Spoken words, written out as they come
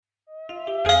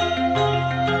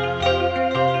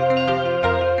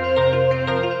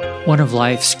One of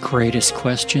life's greatest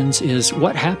questions is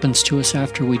what happens to us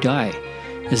after we die?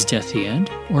 Is death the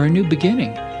end or a new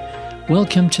beginning?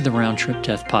 Welcome to the Round Trip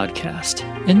Death Podcast.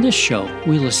 In this show,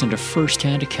 we listen to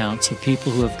first-hand accounts of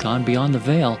people who have gone beyond the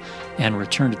veil and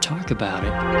return to talk about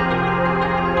it.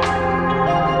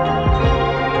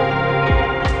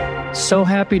 So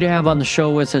happy to have on the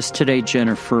show with us today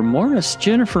Jennifer Morris.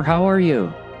 Jennifer, how are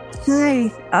you?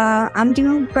 Hi, I'm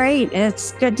doing great.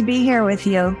 It's good to be here with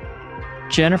you.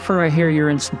 Jennifer, I hear you're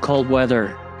in some cold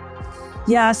weather.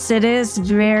 Yes, it is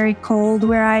very cold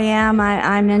where I am.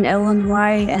 I'm in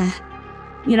Illinois.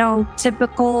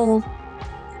 Typical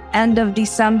end of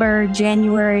December,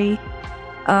 January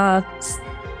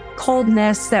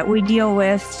coldness that we deal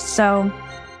with. So,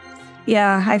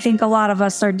 yeah, I think a lot of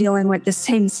us are dealing with the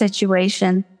same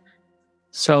situation.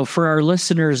 So for our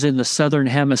listeners in the Southern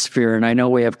Hemisphere, and I know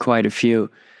we have quite a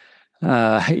few,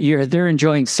 they're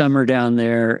enjoying summer down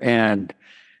there, and,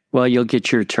 well, you'll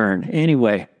get your turn.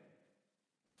 Anyway,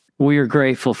 we are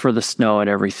grateful for the snow and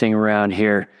everything around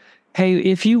here. Hey,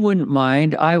 if you wouldn't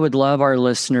mind, I would love our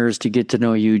listeners to get to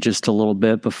know you just a little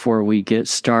bit before we get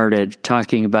started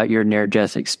talking about your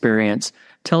near-death experience.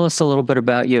 Tell us a little bit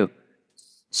about you.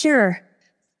 Sure.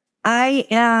 I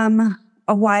am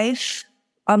a wife,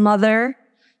 a mother.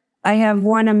 I have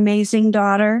one amazing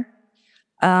daughter,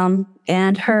 and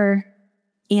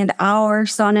our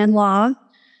son-in-law.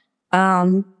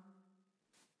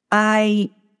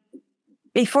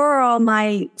 Before all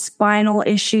my spinal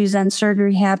issues and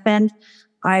surgery happened,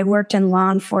 I worked in law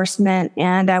enforcement,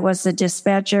 and I was a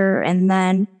dispatcher and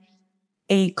then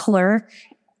a clerk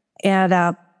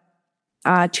at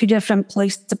two different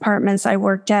police departments I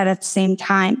worked at the same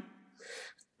time.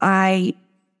 I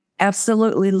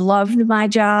absolutely loved my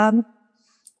job,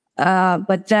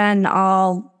 but then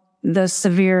all the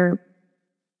severe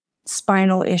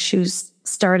spinal issues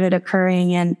started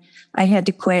occurring, and I had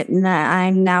to quit, and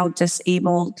I'm now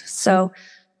disabled. So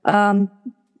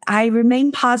I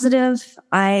remain positive.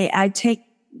 I take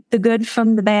the good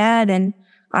from the bad, and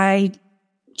I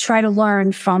try to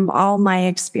learn from all my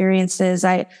experiences.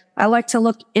 I like to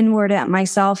look inward at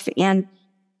myself and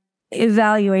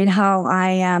evaluate how I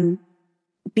am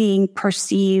being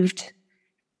perceived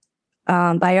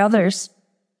by others.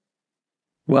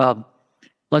 Well,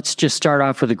 let's just start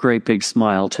off with a great big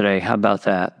smile today. How about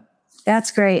that?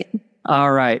 That's great.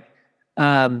 All right.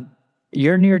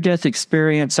 Your near-death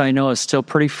experience, I know, is still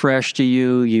pretty fresh to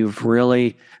you. You've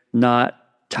really not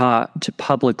talked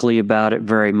publicly about it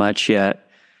very much yet.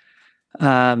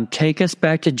 Take us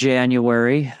back to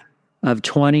January of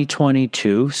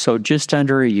 2022, so just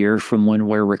under a year from when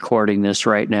we're recording this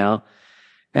right now,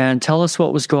 and tell us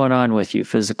what was going on with you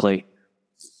physically.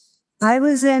 I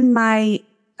was in my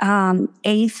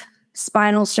 8th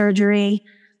spinal surgery.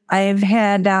 I've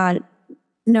had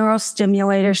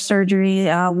neurostimulator surgery,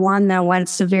 one that went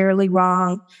severely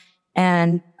wrong,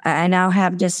 and I now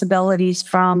have disabilities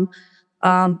from.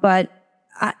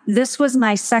 This was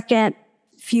my second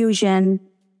fusion,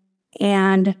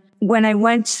 and when I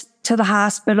went to the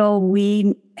hospital,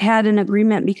 we had an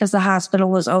agreement because the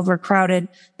hospital was overcrowded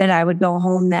that I would go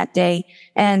home that day.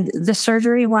 And the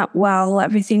surgery went well.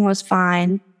 Everything was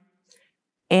fine.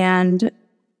 And,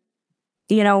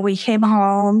 we came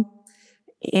home,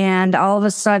 and all of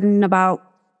a sudden, about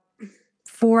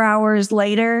 4 hours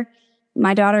later,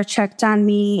 my daughter checked on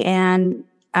me, and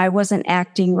I wasn't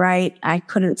acting right. I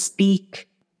couldn't speak,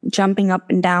 jumping up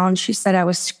and down. She said I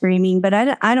was screaming, but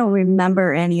I don't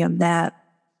remember any of that.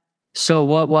 So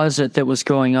what was it that was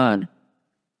going on?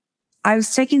 I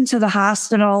was taken to the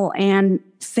hospital, and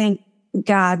thank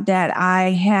God that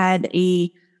I had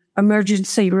a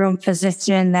emergency room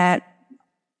physician that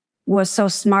was so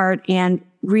smart and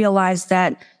realized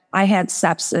that I had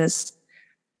sepsis,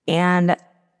 and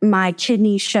my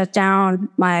kidneys shut down,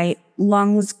 my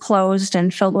lungs closed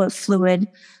and filled with fluid.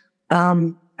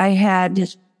 I had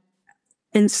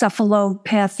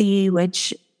encephalopathy,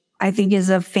 which I think is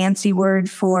a fancy word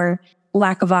for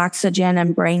lack of oxygen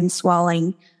and brain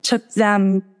swelling. Took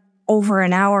them over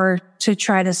an hour to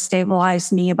try to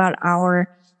stabilize me, about an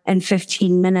hour and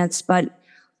 15 minutes. But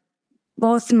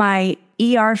both my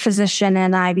ER physician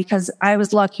and I, because I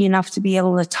was lucky enough to be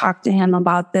able to talk to him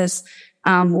about this,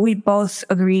 we both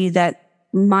agree that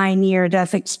my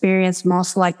near-death experience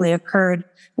most likely occurred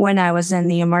when I was in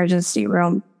the emergency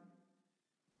room.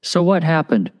 So what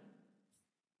happened?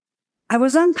 I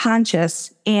was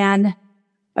unconscious, and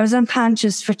I was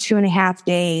unconscious for 2.5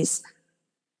 days.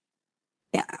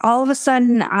 All of a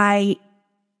sudden, I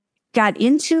got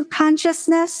into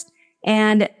consciousness,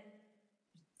 and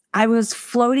I was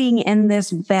floating in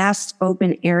this vast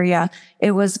open area.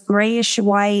 It was grayish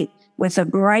white with a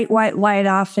bright white light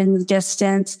off in the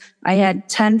distance. I had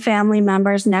 10 family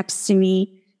members next to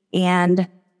me, and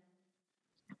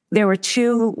there were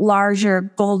 2 larger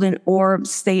golden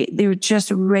orbs. They were just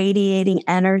radiating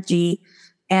energy,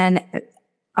 and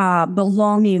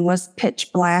below me was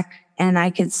pitch black, and I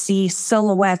could see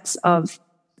silhouettes of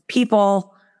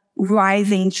people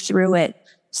writhing through it.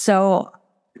 So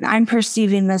I'm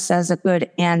perceiving this as a good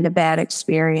and a bad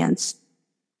experience.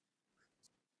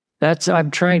 I'm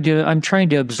trying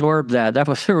to absorb that.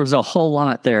 There was a whole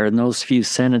lot there in those few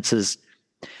sentences.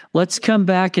 Let's come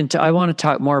back I want to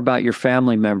talk more about your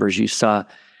family members you saw.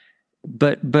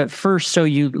 But first, so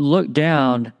you looked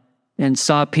down and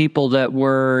saw people that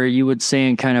were, you would say,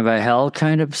 in kind of a hell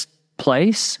kind of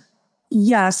place?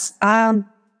 Yes. I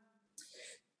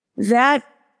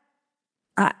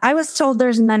was told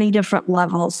there's many different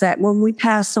levels, that when we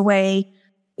pass away,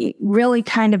 it really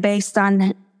kind of based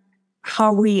on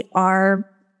how we are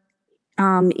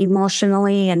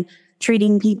emotionally and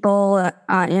treating people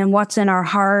and what's in our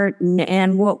heart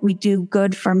and what we do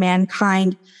good for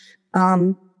mankind,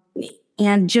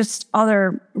 and just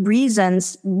other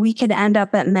reasons, we could end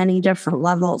up at many different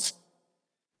levels.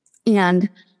 And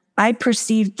I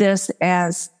perceived this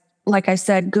as, like I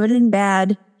said, good and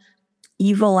bad,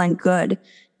 evil and good.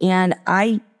 And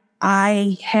I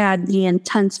had the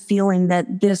intense feeling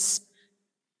that this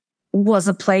was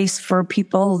a place for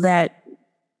people that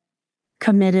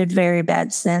committed very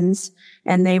bad sins,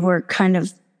 and they were kind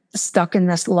of stuck in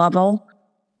this level.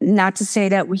 Not to say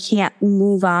that we can't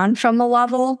move on from the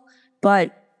level,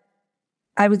 but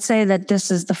I would say that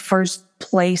this is the first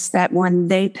place that when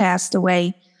they passed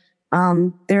away,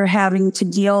 they're having to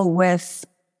deal with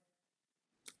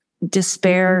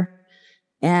despair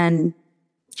and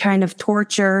kind of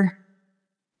torture,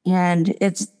 and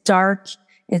it's dark,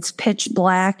 it's pitch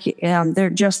black, and they're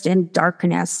just in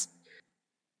darkness.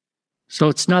 So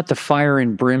it's not the fire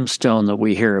and brimstone that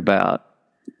we hear about.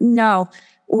 No,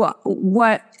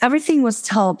 what everything was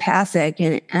telepathic,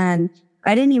 and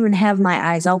I didn't even have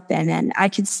my eyes open, and I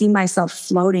could see myself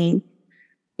floating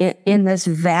in this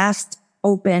vast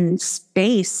open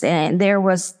space, and it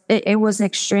was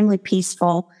extremely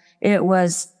peaceful. It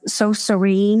was so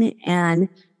serene, and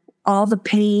all the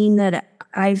pain that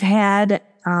I've had,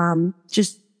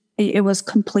 it was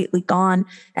completely gone.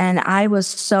 And I was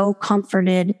so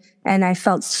comforted, and I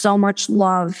felt so much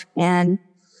love, and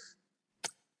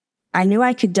I knew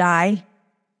I could die.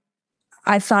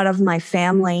 I thought of my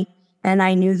family, and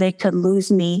I knew they could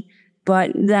lose me.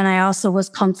 But then I also was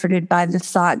comforted by the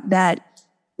thought that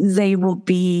they will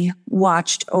be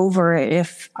watched over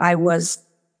if I was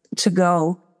to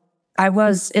go. I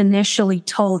was initially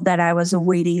told that I was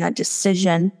awaiting a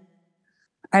decision.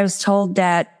 I was told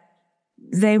that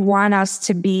they want us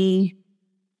to be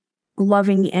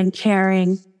loving and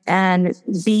caring and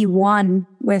be one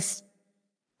with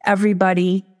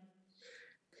everybody.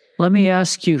 Let me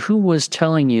ask you, who was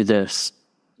telling you this?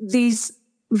 These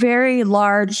very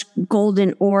large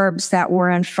golden orbs that were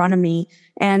in front of me.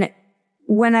 And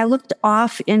when I looked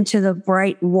off into the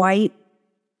bright white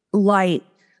light,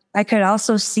 I could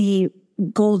also see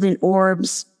golden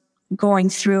orbs going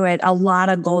through it, a lot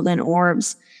of golden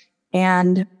orbs.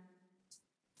 And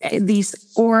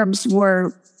these orbs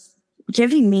were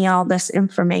giving me all this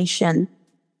information.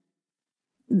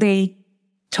 They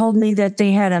told me that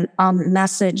they had a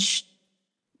message,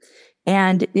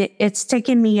 and it's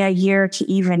taken me a year to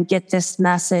even get this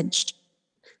message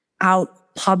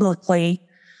out publicly.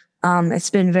 It's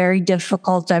been very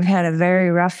difficult. I've had a very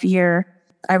rough year.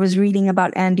 I was reading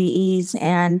about NDEs,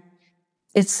 and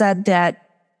it said that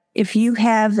if you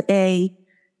have a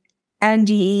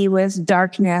NDE with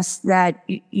darkness, that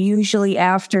usually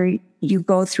after you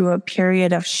go through a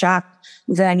period of shock,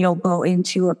 then you'll go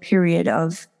into a period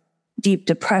of deep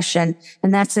depression.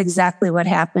 And that's exactly what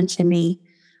happened to me.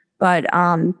 But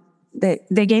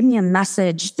they gave me a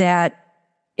message that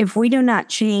if we do not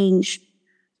change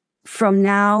from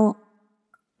now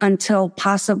until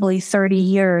possibly 30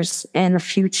 years in the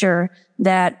future,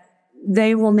 that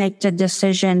they will make the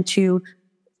decision to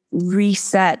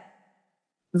reset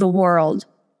the world,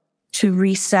 to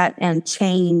reset and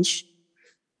change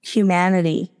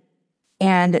humanity.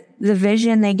 And the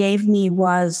vision they gave me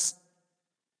was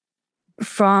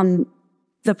from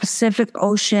the Pacific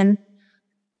Ocean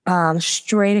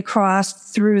straight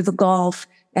across through the Gulf.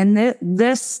 And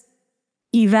this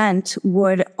event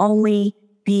would only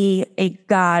be a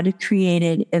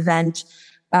God-created event.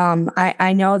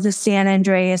 I know the San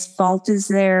Andreas Fault is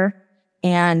there,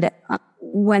 and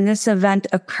when this event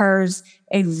occurs,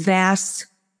 a vast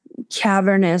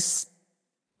cavernous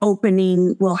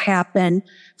opening will happen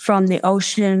from the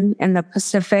ocean and the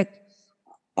Pacific,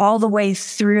 all the way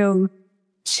through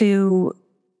to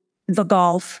the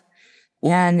Gulf.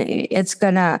 And it's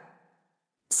going to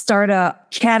start a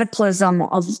cataclysm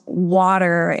of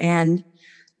water and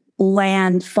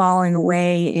land falling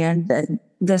away, and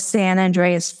the San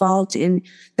Andreas Fault in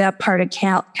that part of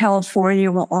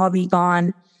California will all be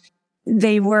gone.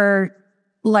 They were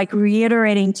like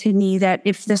reiterating to me that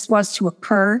if this was to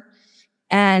occur,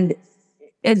 and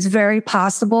it's very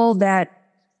possible that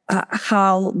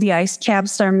how the ice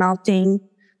caps are melting,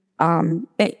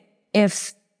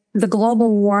 if the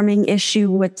global warming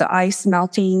issue with the ice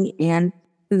melting and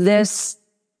this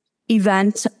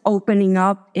event opening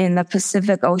up in the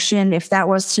Pacific Ocean, if that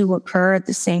was to occur at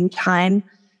the same time,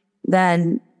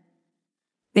 then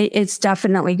it's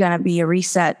definitely going to be a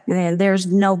reset. There's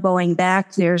no going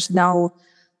back. There's no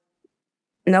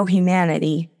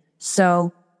humanity.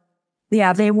 So,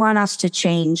 yeah, they want us to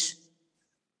change.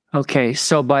 Okay,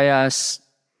 so by us,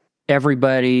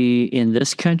 everybody in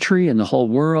this country and the whole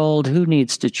world, who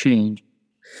needs to change?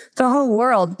 The whole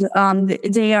world.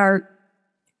 They are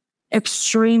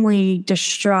extremely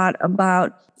distraught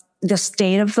about the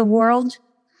state of the world,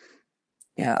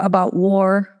 about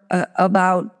war,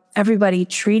 about everybody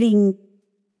treating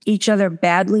each other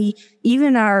badly.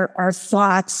 Even our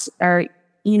thoughts are,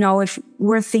 if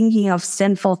we're thinking of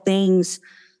sinful things,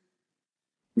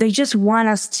 they just want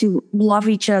us to love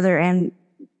each other and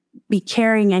be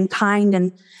caring and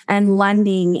kind and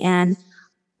lending. And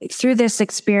through this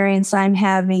experience, I'm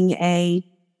having a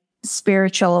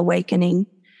spiritual awakening.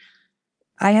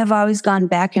 I have always gone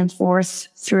back and forth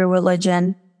through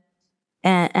religion,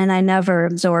 and I never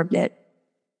absorbed it.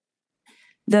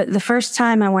 The first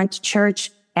time I went to church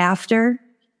after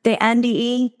the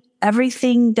NDE,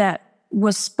 everything that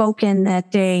was spoken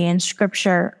that day in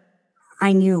scripture,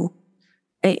 I knew.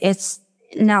 It's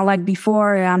not like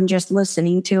before, I'm just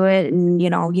listening to it and,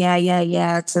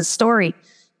 yeah, it's a story.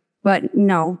 But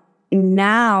no,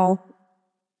 now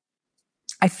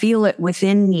I feel it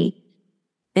within me.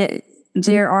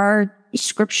 There are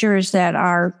scriptures that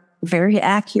are very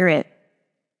accurate.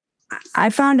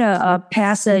 I found a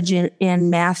passage in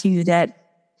Matthew that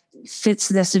fits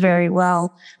this very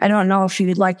well. I don't know if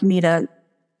you'd like me to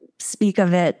speak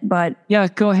of it, but... Yeah,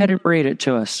 go ahead and read it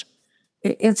to us.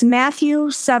 It's Matthew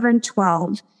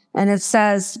 7:12, and it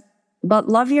says, "But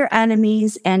love your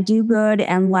enemies and do good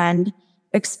and lend,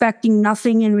 expecting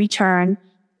nothing in return,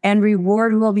 and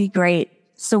reward will be great.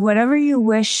 So whatever you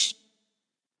wish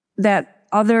that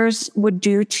others would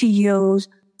do to you,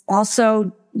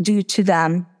 also do to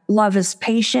them. Love is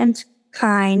patient,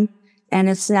 kind, and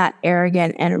it's not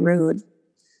arrogant and rude."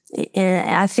 And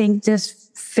I think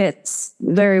this fits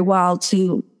very well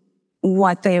to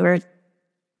what they were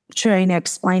trying to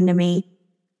explain to me.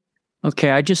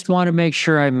 Okay, I just want to make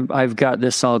sure I've got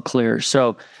this all clear.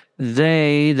 So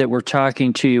they that were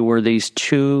talking to you were these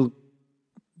two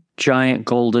giant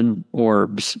golden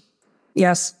orbs.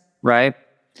 Yes. Right?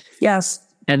 Yes.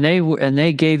 And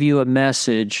they gave you a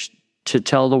message to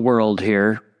tell the world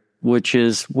here, which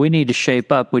is we need to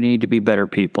shape up, we need to be better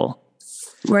people.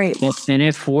 Right. And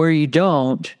if we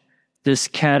don't, this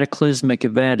cataclysmic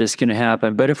event is going to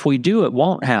happen. But if we do, it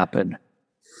won't happen.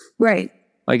 Right.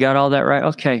 I got all that right?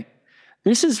 Okay.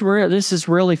 This is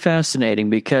really fascinating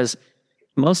because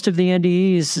most of the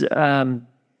NDEs,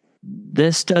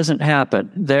 this doesn't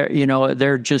happen. They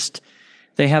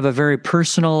have a very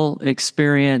personal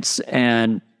experience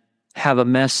and have a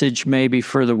message maybe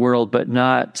for the world, but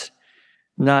not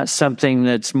something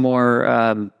that's more,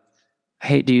 I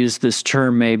hate to use this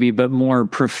term maybe, but more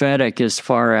prophetic as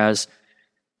far as,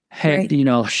 hey,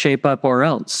 right. Shape up or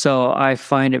else. So I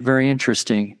find it very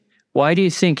interesting. Why do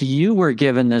you think you were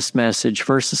given this message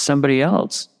versus somebody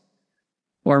else?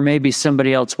 Or maybe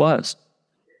somebody else was?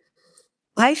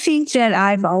 I think that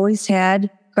I've always had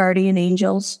guardian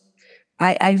angels.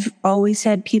 I've always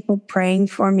had people praying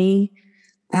for me.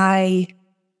 I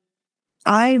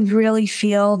really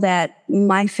feel that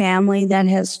my family that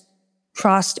has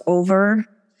crossed over,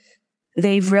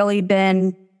 they've really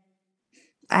been,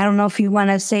 I don't know if you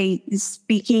want to say,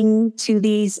 speaking to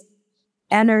these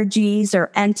energies or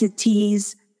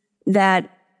entities that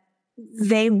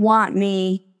they want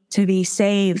me to be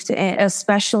saved,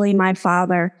 especially my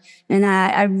father. And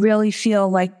I really feel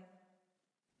like,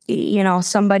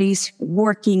 somebody's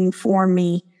working for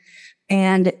me.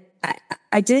 And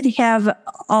I did have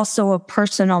also a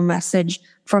personal message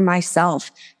for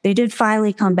myself. They did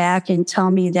finally come back and tell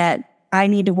me that I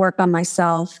need to work on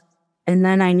myself. And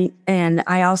then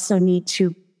I also need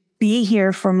to be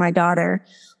here for my daughter.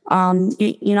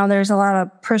 There's a lot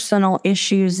of personal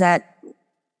issues that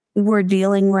we're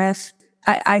dealing with.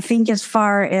 I think as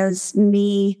far as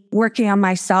me working on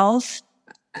myself,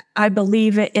 I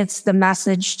believe it's the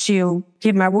message to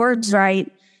get my words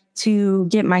right, to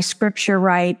get my scripture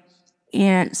right,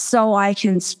 and so I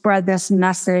can spread this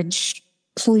message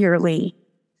clearly.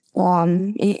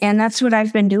 And that's what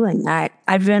I've been doing.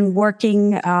 I've been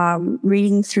working,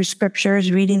 reading through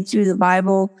scriptures, reading through the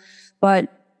Bible, but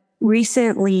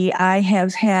recently I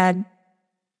have had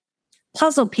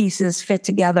puzzle pieces fit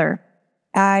together.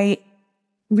 I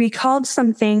recalled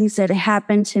some things that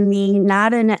happened to me,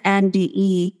 not in an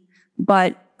NDE,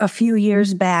 but a few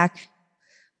years back.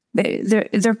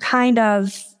 They're kind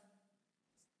of,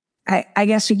 I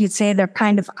guess you could say they're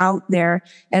kind of out there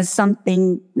as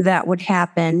something that would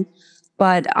happen.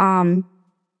 But I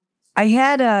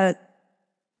had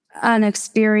an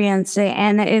experience,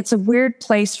 and it's a weird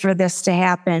place for this to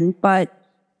happen, but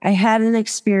I had an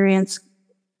experience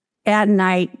at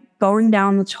night going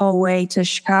down the tollway to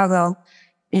Chicago,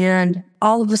 and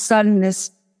all of a sudden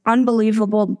this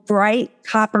unbelievable bright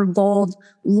copper gold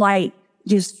light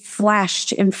just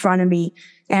flashed in front of me.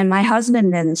 And my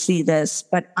husband didn't see this,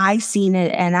 but I seen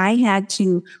it, and I had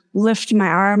to lift my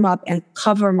arm up and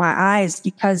cover my eyes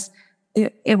because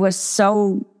it was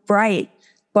so bright.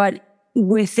 But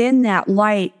within that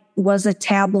light was a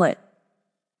tablet,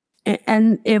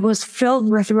 and it was filled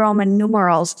with Roman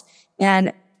numerals.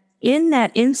 And in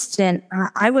that instant,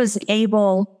 I was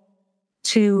able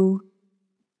to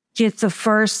get the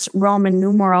first Roman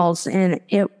numerals, and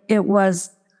it was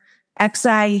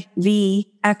XIV,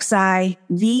 XI,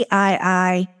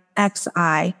 VII,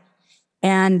 XI.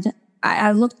 And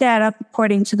I looked that up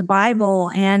according to the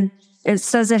Bible, and it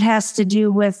says it has to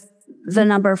do with the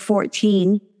number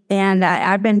 14. And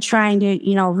I've been trying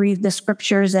to, read the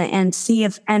scriptures and see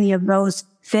if any of those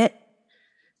fit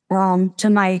to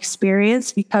my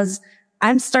experience, because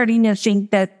I'm starting to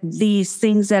think that these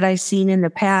things that I've seen in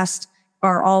the past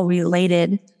are all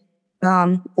related.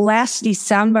 Last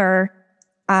December,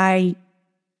 I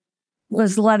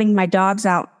was letting my dogs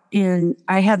out, and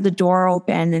I had the door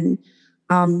open,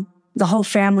 and the whole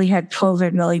family had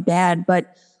COVID really bad.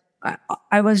 But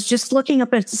I was just looking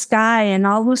up at the sky, and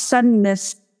all of a sudden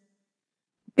this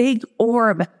big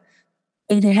orb,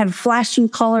 it had flashing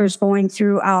colors going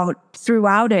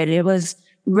throughout it. It was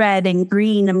red and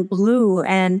green and blue,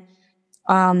 and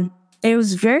it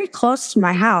was very close to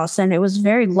my house, and it was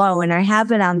very low, and I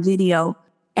have it on video.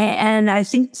 And I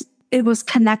think it was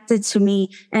connected to me.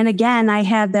 And again, I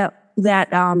had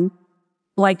that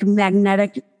like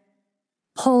magnetic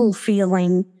pull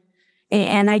feeling,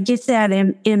 and I get that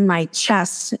in my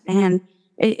chest, and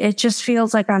it just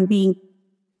feels like I'm being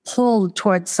pulled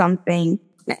towards something.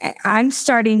 I'm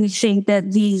starting to think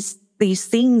that these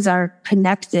things are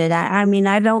connected. I mean,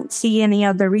 I don't see any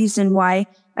other reason why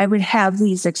I would have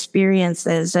these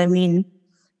experiences. I mean,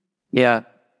 yeah.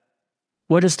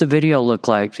 What does the video look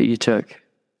like that you took?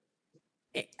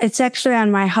 It's actually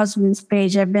on my husband's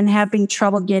page. I've been having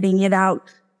trouble getting it out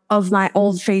of my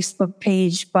old Facebook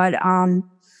page, but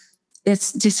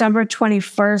it's December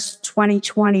 21st,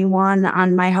 2021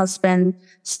 on my husband,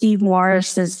 Steve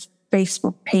Morris's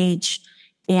Facebook page.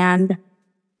 And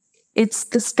it's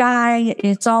the sky.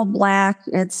 It's all black.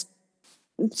 It's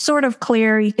sort of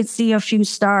clear. You can see a few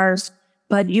stars,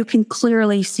 but you can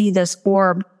clearly see this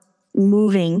orb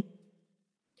moving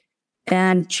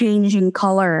and changing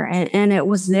color. And it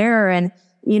was there. And,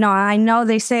 I know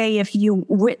they say if you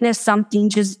witness something,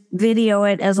 just video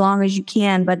it as long as you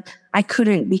can, but I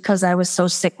couldn't because I was so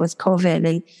sick with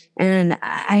COVID. And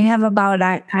I have about,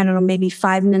 I don't know, maybe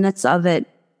 5 minutes of it.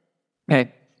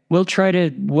 Okay. We'll try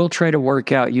to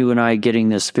work out you and I getting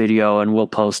this video, and we'll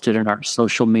post it in our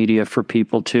social media for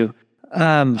people too.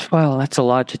 Well, that's a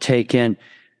lot to take in.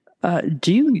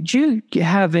 Do you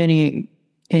have any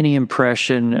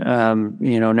impression,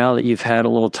 now that you've had a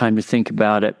little time to think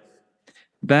about it,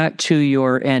 back to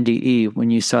your NDE when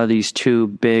you saw these two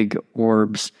big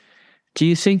orbs, do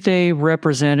you think they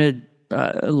represented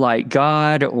like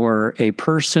God or a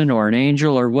person or an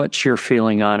angel, or what's your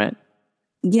feeling on it?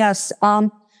 Yes.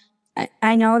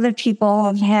 I know that people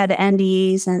have had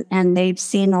NDEs and they've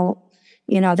seen,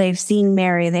 they've seen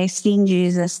Mary, they've seen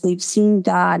Jesus, they've seen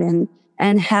God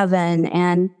and heaven.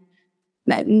 And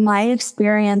my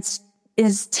experience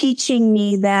is teaching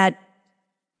me that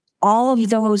all of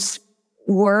those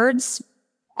words,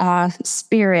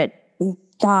 spirit,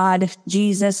 God,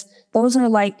 Jesus, those are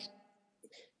like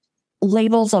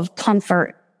labels of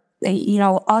comfort,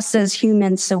 us as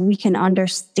humans, so we can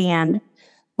understand.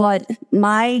 But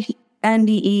my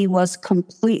NDE was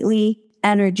completely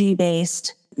energy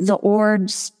based. The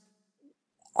orbs,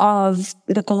 of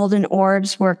the golden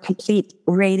orbs were complete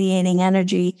radiating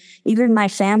energy. Even my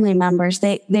family members,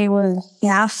 they were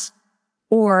half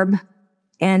orb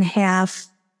and half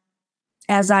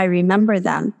as I remember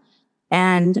them.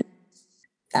 And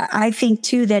I think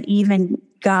too that even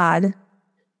God,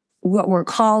 what we're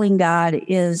calling God,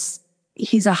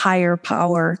 he's a higher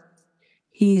power.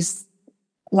 He's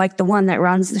like the one that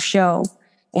runs the show.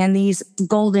 And these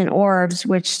golden orbs,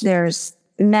 which there's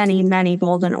many, many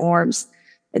golden orbs,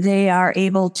 they are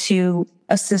able to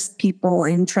assist people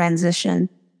in transition.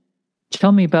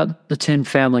 Tell me about the 10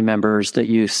 family members that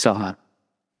you saw.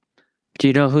 Do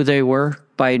you know who they were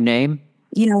by name?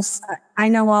 Yes, I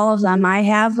know all of them. I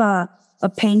have a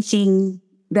painting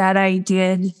that I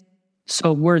did.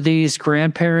 So were these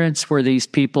grandparents? Were these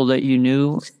people that you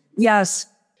knew? Yes.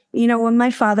 When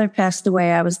my father passed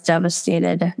away, I was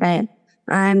devastated.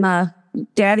 I'm a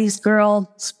daddy's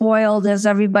girl, spoiled as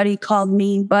everybody called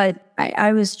me, but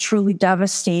I was truly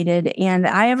devastated. And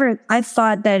I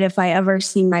thought that if I ever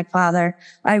seen my father,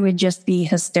 I would just be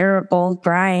hysterical,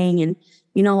 crying. And,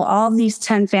 all these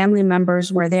 10 family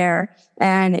members were there.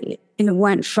 And it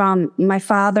went from my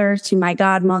father to my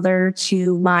godmother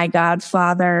to my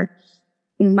godfather,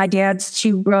 my dad's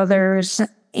 2 brothers,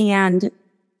 and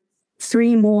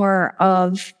 3 more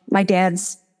of my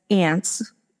dad's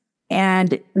aunts.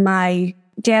 And my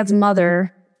dad's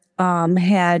mother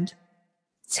had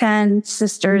 10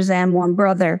 sisters and 1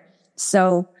 brother.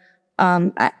 So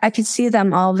I could see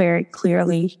them all very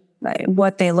clearly,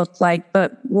 what they looked like.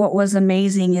 But what was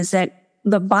amazing is that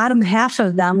the bottom half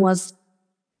of them was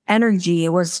energy. It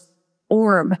was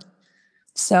orb.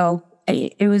 So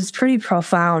it was pretty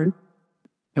profound.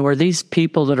 And were these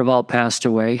people that have all passed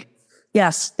away?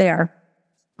 Yes, they are.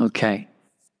 Okay.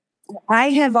 I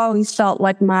have always felt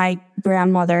like my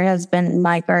grandmother has been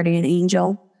my guardian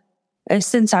angel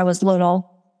since I was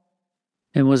little.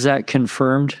 And was that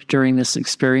confirmed during this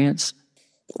experience?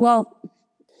 Well,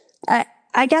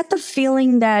 I got the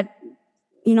feeling that,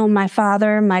 my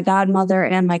father, my godmother,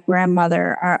 and my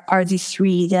grandmother are the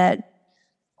 3 that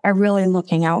are really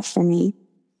looking out for me.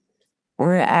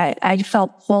 Or I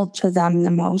felt pulled to them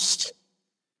the most.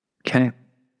 Okay.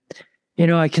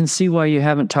 I can see why you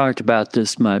haven't talked about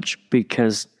this much,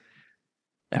 because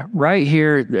right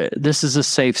here, this is a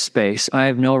safe space. I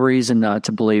have no reason not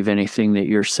to believe anything that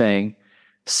you're saying.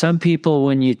 Some people,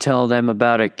 when you tell them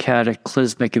about a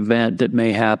cataclysmic event that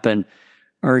may happen,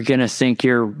 are going to think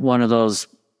you're one of those,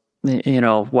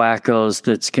 wackos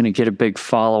that's going to get a big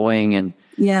following and,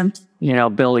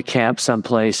 build a camp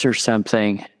someplace or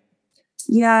something.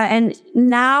 Yeah. And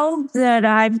now that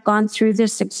I've gone through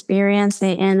this experience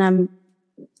and I'm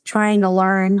trying to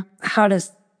learn how to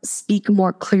speak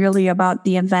more clearly about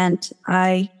the event,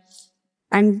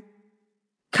 I'm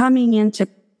coming into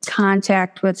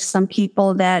contact with some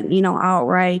people that,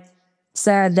 outright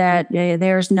said that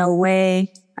there's no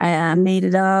way, I made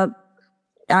it up.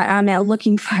 I'm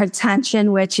looking for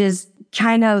attention, which is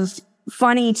kind of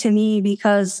funny to me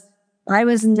because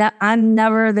I'm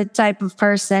never the type of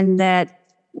person that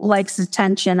likes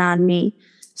attention on me.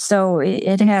 So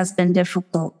it has been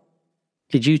difficult.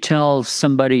 Did you tell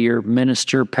somebody, your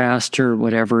minister, pastor,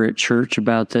 whatever at church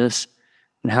about this?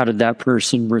 And how did that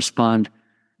person respond?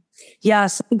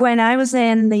 Yes. When I was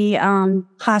in the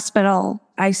hospital,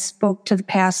 I spoke to the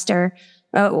pastor.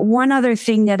 One other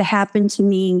thing that happened to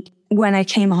me when I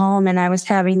came home and I was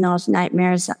having those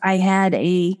nightmares, I had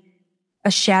a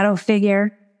shadow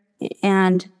figure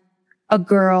and a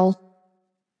girl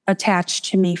attached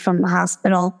to me from the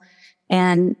hospital.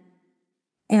 And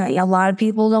a lot of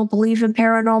people don't believe in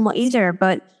paranormal either,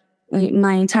 but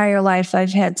my entire life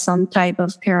I've had some type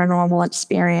of paranormal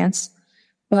experience.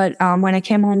 But when I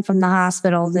came home from the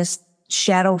hospital, this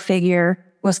shadow figure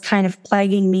was kind of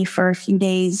plaguing me for a few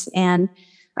days. And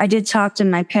I did talk to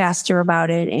my pastor about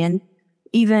it. And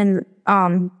even,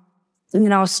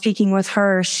 speaking with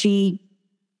her, she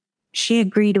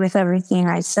agreed with everything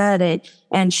I said.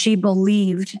 And she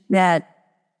believed that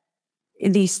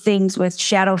these things with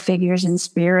shadow figures and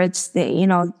spirits,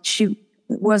 that, she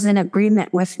was in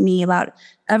agreement with me about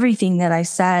everything that I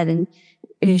said.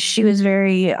 And she was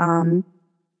very,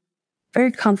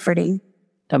 very comforting.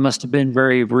 That must have been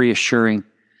very reassuring.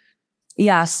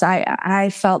 Yes, I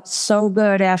felt so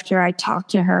good after I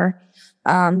talked to her.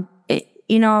 When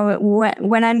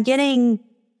I'm getting,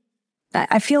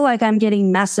 I feel like I'm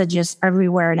getting messages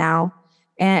everywhere now.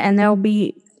 And there'll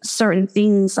be certain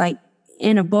things like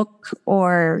in a book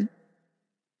or,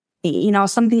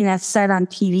 something that's said on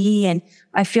TV. And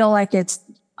I feel like it's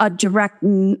a direct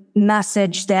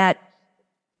message that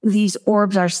these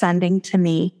orbs are sending to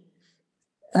me.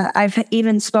 I've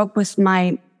even spoke with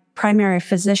my primary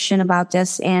physician about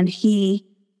this, and he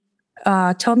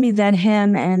told me that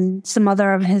him and some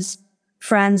other of his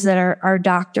friends that are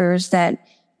doctors, that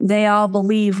they all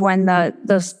believe when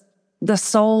the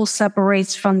soul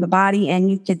separates from the body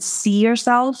and you could see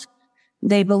yourself,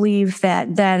 they believe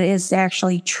that that is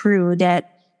actually true,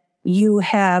 that you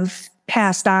have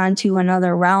passed on to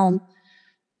another realm.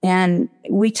 And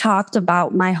we talked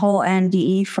about my whole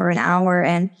NDE for an hour,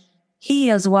 and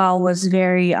he as well was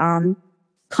very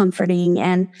comforting.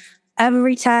 And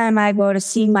every time I go to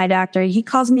see my doctor, he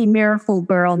calls me Miracle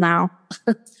Girl now.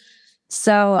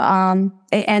 So,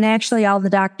 and actually all the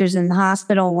doctors in the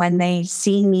hospital, when they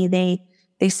see me,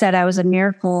 they said I was a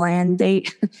miracle, and they,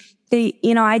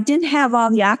 I didn't have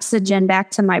all the oxygen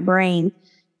back to my brain,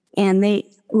 and they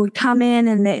would come in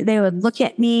and they would look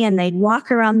at me and they'd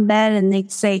walk around the bed and they'd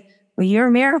say, well, you're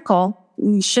a miracle.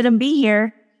 You shouldn't be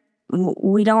here.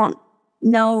 We don't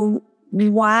know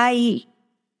why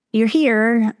you're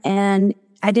here. And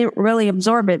I didn't really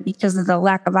absorb it because of the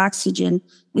lack of oxygen.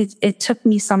 It took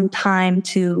me some time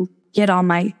to get all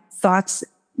my thoughts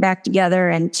back together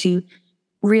and to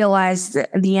realize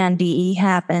that the NDE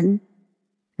happened.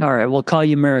 All right, we'll call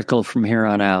you Miracle from here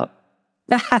on out.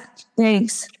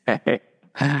 Thanks.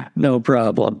 No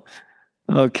problem.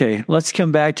 Okay, let's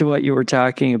come back to what you were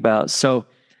talking about. So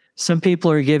some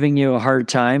people are giving you a hard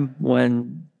time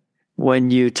when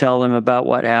you tell them about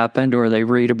what happened or they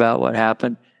read about what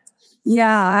happened.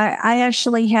 Yeah, I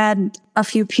actually had a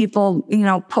few people,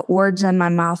 put words in my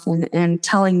mouth and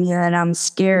telling me that I'm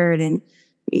scared, and,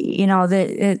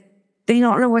 that they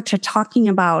don't know what you're talking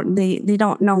about. They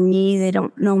don't know me. They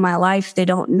don't know my life. They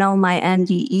don't know my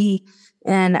NDE.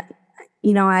 And,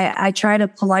 I try to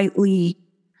politely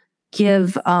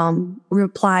give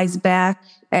replies back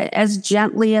as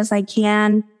gently as I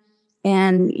can,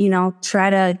 and, try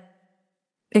to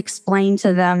explain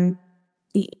to them,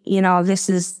 this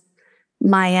is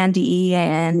my NDE,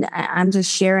 and I'm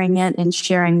just sharing it and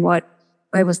sharing what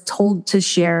I was told to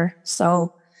share.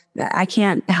 So I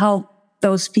can't help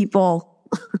those people.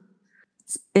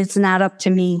 It's not up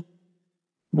to me.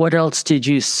 What else did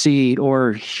you see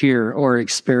or hear or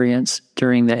experience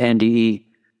during the NDE?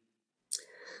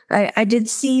 I did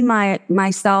see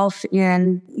myself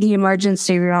in the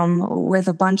emergency room with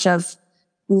a bunch of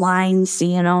lines.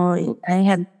 I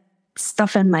had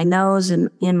stuff in my nose and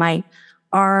in my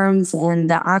arms and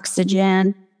the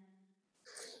oxygen.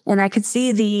 And I could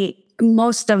see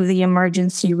most of the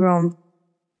emergency room.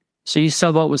 So you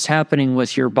saw what was happening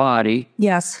with your body.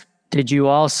 Yes. Did you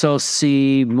also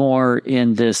see more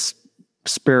in this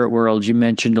spirit world? You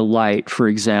mentioned a light, for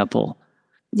example.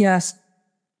 Yes.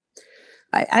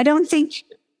 I don't think,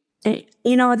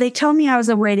 they told me I was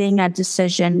awaiting a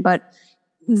decision, but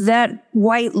that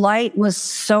white light was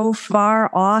so far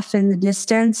off in the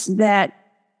distance that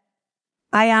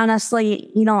I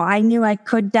honestly, I knew I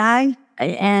could die,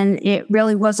 and it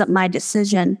really wasn't my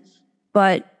decision.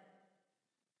 But,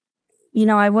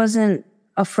 I wasn't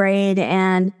afraid,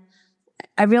 and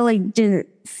I really didn't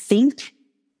think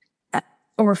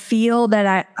or feel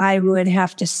that I would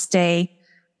have to stay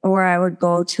or I would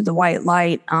go to the white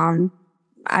light.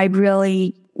 I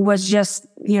really was just,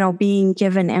 being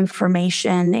given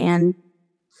information and,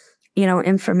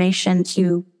 information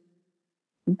to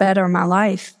better my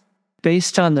life.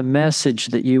 Based on the message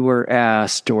that you were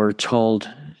asked or told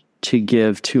to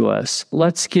give to us,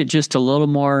 let's get just a little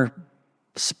more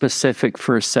specific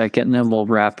for a second, and then we'll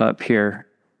wrap up here.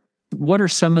 What are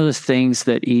some of the things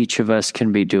that each of us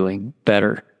can be doing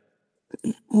better?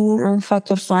 I don't know if I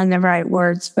could find the right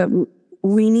words, but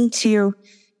we need to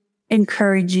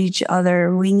encourage each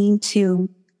other. We need to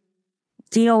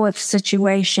deal with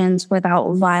situations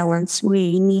without violence.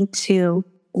 We need to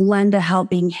lend a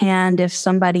helping hand if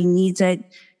somebody needs it.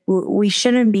 We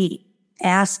shouldn't be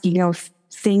asking of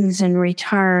things in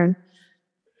return.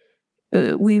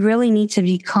 We really need to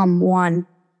become one.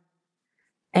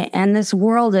 And this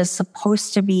world is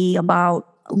supposed to be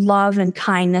about love and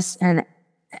kindness and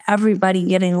everybody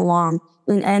getting along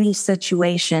in any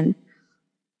situation.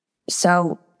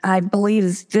 So I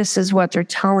believe this is what they're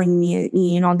telling me.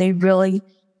 They really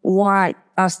want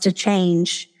us to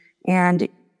change. And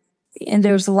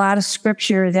there's a lot of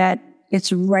scripture that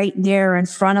it's right there in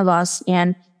front of us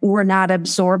and we're not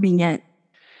absorbing it.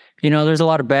 There's a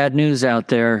lot of bad news out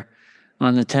there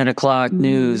on the 10 o'clock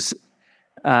news.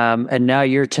 And now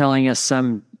you're telling us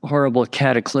some horrible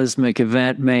cataclysmic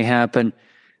event may happen.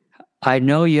 I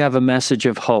know you have a message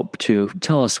of hope too.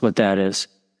 Tell us what that is.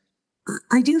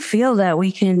 I do feel that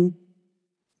we can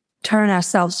turn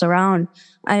ourselves around.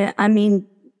 I mean,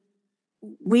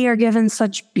 we are given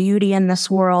such beauty in this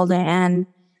world, and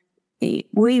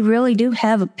we really do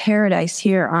have a paradise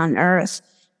here on earth.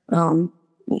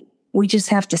 We just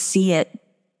have to see it.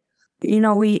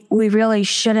 We really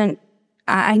shouldn't.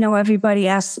 I know everybody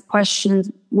asks the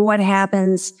question, what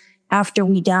happens after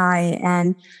we die?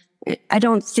 And I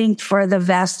don't think for the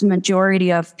vast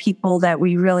majority of people that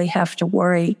we really have to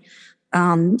worry.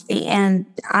 And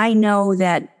I know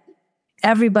that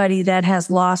everybody that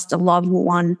has lost a loved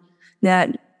one,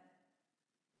 that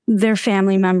their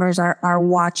family members are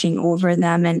watching over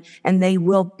them, and they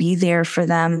will be there for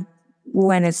them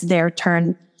when it's their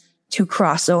turn to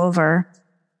cross over.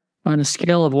 On a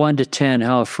scale of 1 to 10,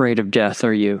 how afraid of death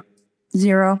are you?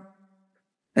 0.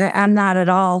 I'm not at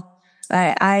all.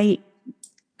 I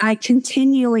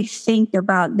continually think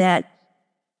about that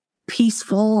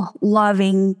peaceful,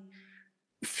 loving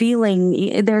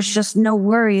feeling. There's just no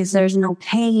worries. There's no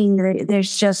pain.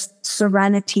 There's just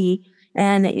serenity.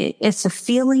 And it's a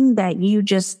feeling that you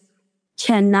just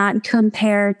cannot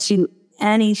compare to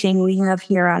anything we have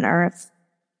here on earth.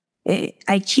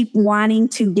 I keep wanting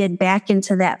to get back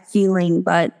into that feeling,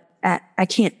 but I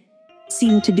can't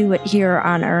seem to do it here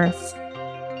on earth.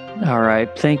 All right.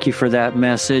 Thank you for that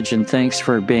message, and thanks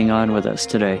for being on with us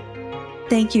today.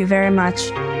 Thank you very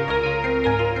much.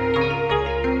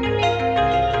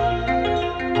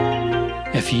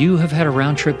 If you have had a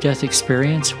round-trip death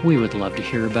experience, we would love to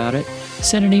hear about it.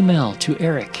 Send an email to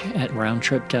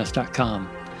eric@roundtripdeath.com.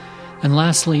 And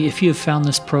lastly, if you have found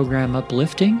this program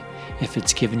uplifting, if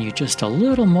it's given you just a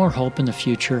little more hope in the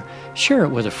future, share it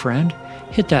with a friend,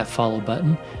 hit that follow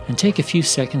button, and take a few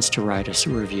seconds to write us a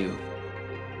review.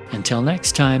 Until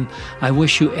next time, I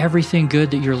wish you everything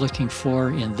good that you're looking for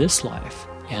in this life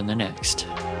and the next.